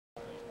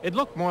It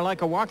looked more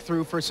like a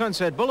walkthrough for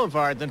Sunset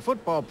Boulevard than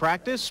football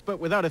practice, but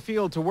without a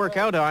field to work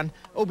out on,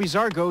 Obi's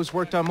Argos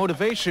worked on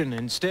motivation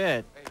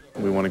instead.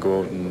 We want to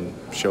go out and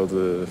show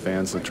the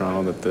fans of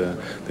Toronto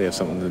that they have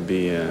something to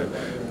be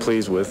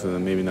pleased with,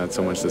 maybe not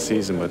so much the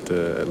season, but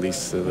at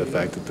least the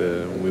fact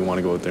that we want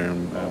to go out there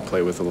and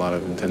play with a lot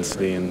of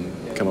intensity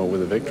and come out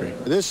with a victory.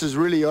 This is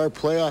really our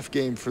playoff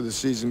game for the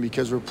season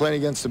because we're playing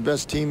against the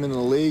best team in the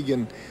league,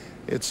 and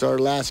it's our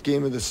last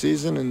game of the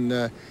season,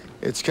 and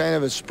it's kind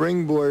of a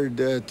springboard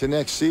to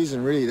next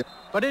season, really.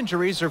 But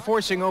injuries are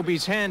forcing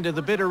Obi's hand to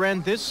the bitter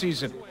end this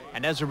season,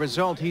 and as a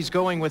result, he's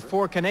going with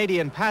 4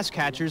 Canadian pass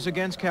catchers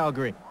against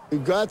Calgary.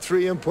 We've got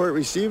 3 import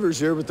receivers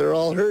here, but they're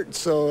all hurt,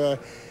 so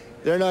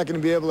they're not going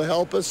to be able to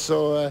help us.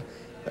 So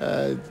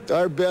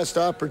our best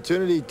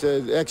opportunity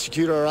to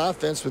execute our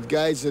offense with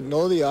guys that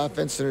know the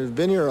offense and have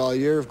been here all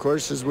year, of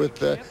course, is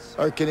with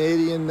our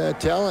Canadian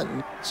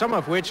talent. Some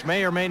of which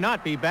may or may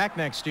not be back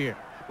next year,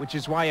 which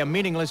is why a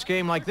meaningless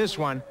game like this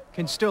one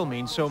can still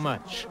mean so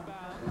much.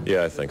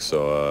 Yeah, I think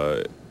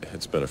so.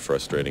 It's been a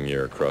frustrating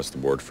year across the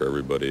board for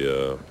everybody,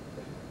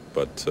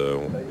 but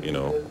you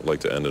know, I'd like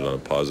to end it on a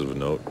positive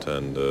note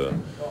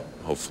and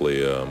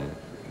hopefully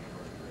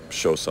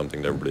show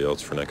something to everybody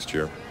else for next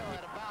year.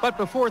 But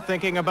before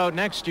thinking about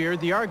next year,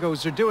 the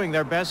Argos are doing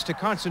their best to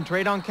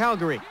concentrate on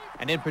Calgary,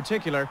 and in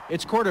particular,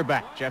 its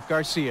quarterback, Jeff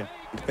Garcia.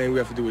 The thing we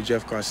have to do with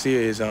Jeff Garcia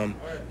is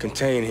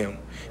contain him.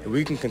 If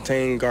we can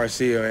contain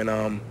Garcia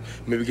and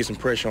maybe get some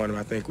pressure on him,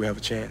 I think we have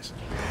a chance.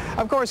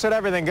 Of course, had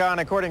everything gone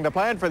according to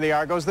plan for the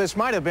Argos, this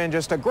might have been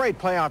just a great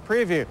playoff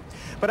preview.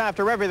 But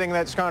after everything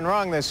that's gone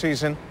wrong this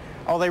season,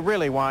 all they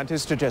really want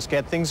is to just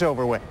get things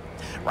over with.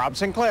 Rob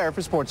Sinclair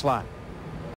for Sportsline.